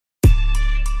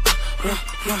In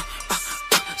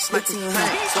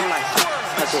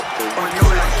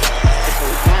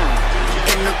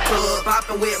the club,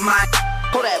 poppin' with my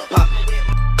pull that pop.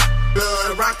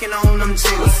 Blood rockin' on them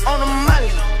jiggers. On the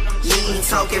money. You ain't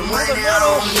talking money, I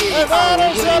don't get it.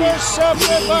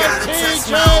 You ain't gotta touch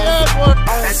my own.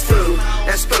 That's Skrilla,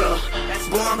 that's Skrilla.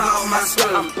 Boy, I'm about my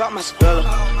Skrilla. I'm about my Skrilla.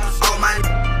 All my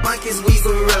monkeys, we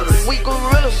gorillas. We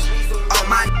gorillas. All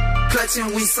my clutching,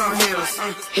 we some hitters.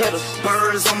 Hitters.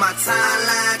 Birds on my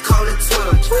timeline, call it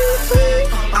Twitter.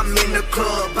 I'm in the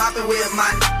club, poppin' with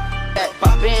my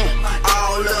poppin'.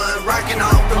 All love, rockin'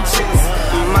 off them chicks.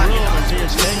 Money. You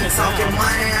ain't talking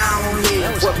money, I don't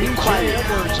hear. What be quiet?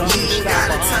 You ain't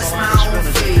gotta touch my own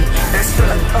feet. That's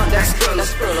Skrilla, that's Skrilla.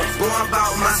 Boy, I'm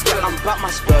about my Skrilla. I'm about my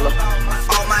Skrilla.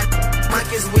 All my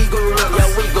monkeys, we gorillas. Yeah,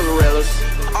 we gorillas.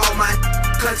 All my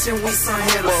clutching, we some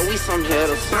hitters. Boy, we some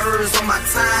hitters. Birds on my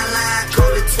timeline,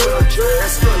 call it Twitter.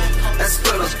 That's Skrilla, that's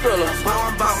Skrilla. Skrilla. Boy,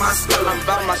 I'm about my Skrilla. I'm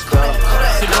about my Skrilla.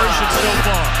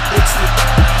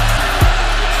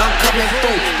 I'm coming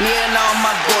through, me and all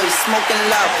my boys smoking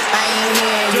loud. I ain't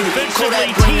hearing you.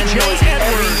 Kodak bring the noise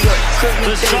every year.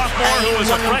 Christmas Day, I ain't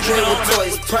wanna play with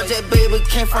toys. Project Baby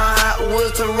came from Hot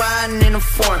Wheels to riding in a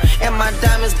foreign. And my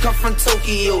diamonds come from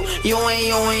Tokyo.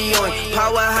 Yoin.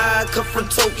 Power high come from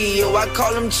Tokyo. I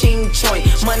call them Ching Choin.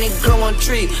 Money growing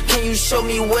tree. Can you show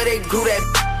me where they grew that?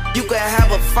 You can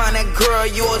have a fine that girl,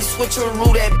 you a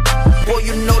switcheroo that. Boy,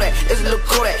 you know that, it's Lil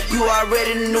Kodak. You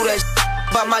already knew that.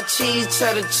 Buy my cheese,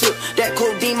 cheddar chip, that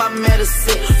codeine, my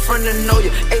medicine. Friend to know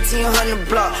you, 1800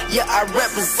 block, yeah, I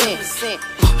represent.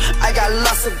 I got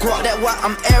lots of guap, that's why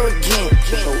I'm arrogant.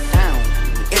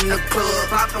 In the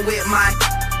club, poppin' with my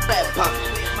fat pop.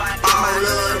 All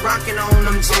love, rockin' on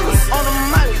them jiggers. On the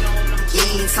money. You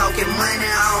ain't talking money,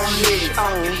 I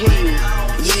don't hear you.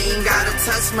 You ain't gotta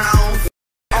touch my own.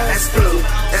 That's Skrilla,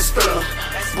 that's Skrilla.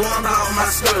 Boy, I'm about my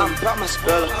Skrilla. I'm about my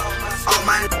Skrilla. All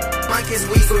my monkeys,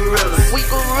 we gorillas. We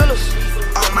gorillas.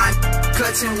 All my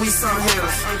clutching, we some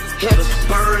hitters. Hitters.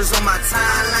 Birds on my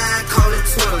timeline, call it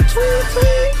Twitter.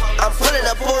 I'm pulling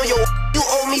up on you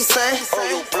owe me, son.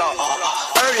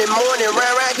 Early morning,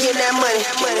 round, getting that money.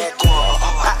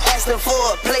 I asked them for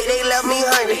a plate, they left me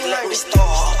hungry.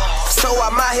 So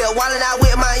I'm out here wildin' out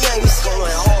with my youngest.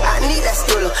 I need that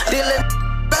Skrilla, dealing.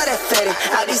 That fatty,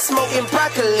 I be smoking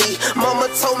broccoli.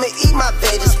 Mama told me eat my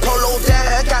veggies. Polo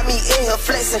down, got me in here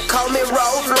flexing. Call me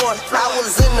Rolls Royce. I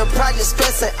was in the project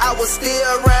stressing. I was still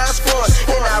around sport.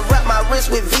 And I wrap my wrist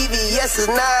with VVS's.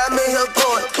 Now I'm in here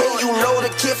going. And you know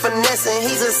the kid finessing.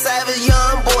 He's a savage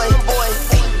young boy.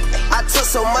 I took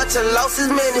so much and lost his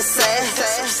minute sad.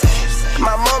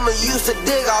 My mama used to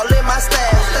dig all in my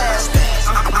stash.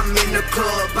 I'm in the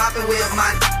club, popping with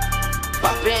my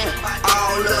poppin'.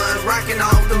 All love, rockin'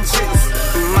 off them chicks.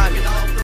 Money.